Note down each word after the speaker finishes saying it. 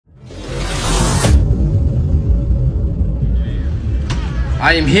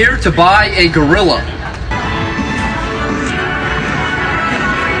I am here to buy a gorilla.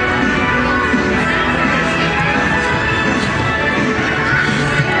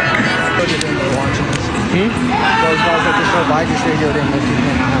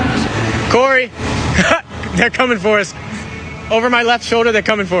 Corey, they're coming for us. Over my left shoulder, they're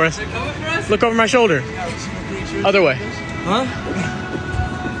coming for us. They're coming for us? Look over my shoulder. Other way. Huh?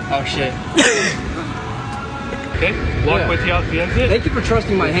 Oh shit. Okay, walk with you out the end. Thank you for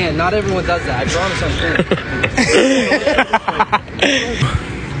trusting my hand. Not everyone does that. I promise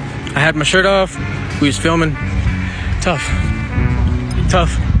I'm I had my shirt off. We was filming. Tough.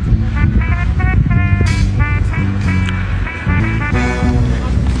 Tough.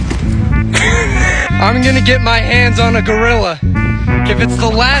 I'm gonna get my hands on a gorilla if it's the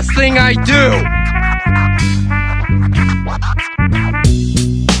last thing I do.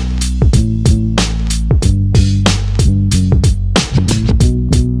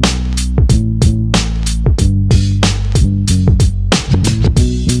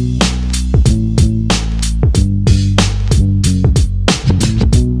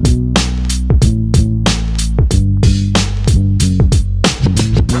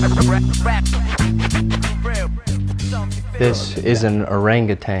 This is an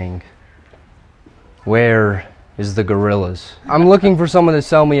orangutan. Where is the gorillas? I'm looking for someone to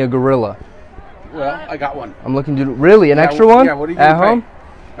sell me a gorilla. Well, I got one. I'm looking to really an extra one? Yeah, what are you at home?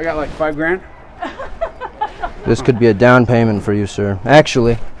 I got like $5 grand. This could be a down payment for you, sir.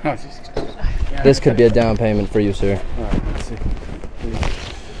 Actually, this could be a down payment for you, sir. All right, let's see.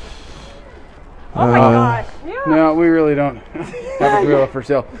 Oh my gosh. No, we really don't have a gorilla for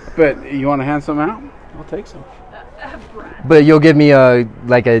sale. But you want to hand some out? I'll take some. But you'll give me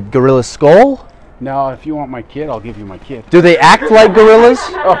like a gorilla skull? No, if you want my kid, I'll give you my kid. Do they act like gorillas?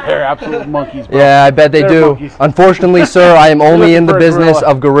 Oh, they're absolute monkeys, bro. Yeah, I bet they do. Monkeys. Unfortunately, sir, I am only in the business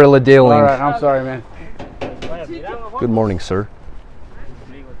of gorilla dealing. All right, I'm sorry, man. Good morning, sir.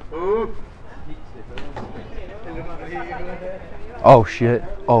 Oh, shit.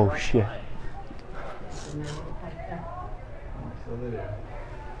 Oh, shit.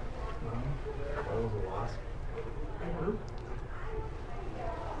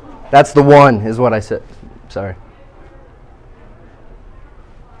 That's the one, is what I said. Sorry.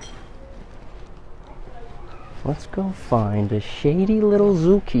 Let's go find a shady little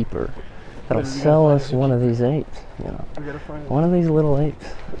zookeeper that'll sell us one of these apes. You know, one of these little apes.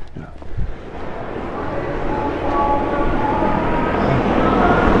 You know.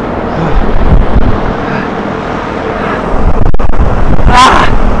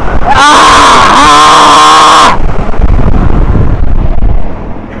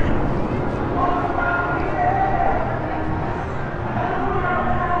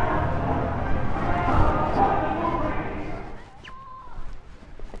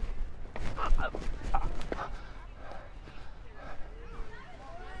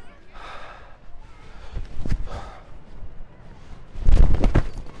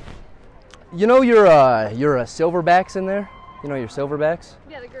 You know your silverbacks in there? You know your silverbacks?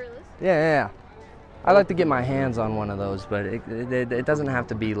 Yeah, the gorillas. Yeah. I like to get my hands on one of those, but it doesn't have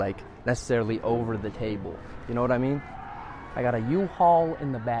to be like necessarily over the table. You know what I mean? I got a U-Haul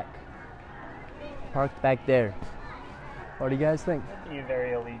in the back, parked back there. What do you guys think? You're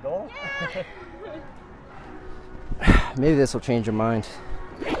very illegal. Maybe this will change your mind.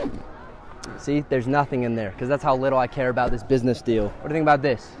 See, there's nothing in there, because that's how little I care about this business deal. What do you think about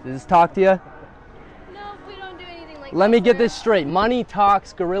this? Does this talk to you? No, we don't do anything like that. Let me get this straight. Money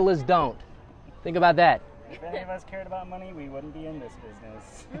talks, gorillas don't. Think about that. If any of us cared about money, we wouldn't be in this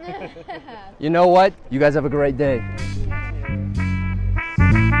business. You know what? You guys have a great day.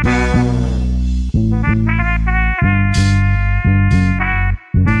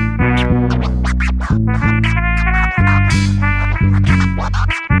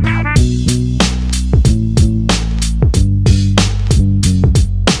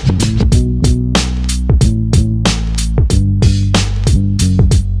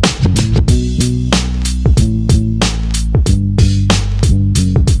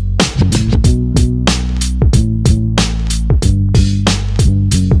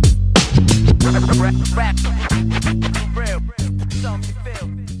 Rap.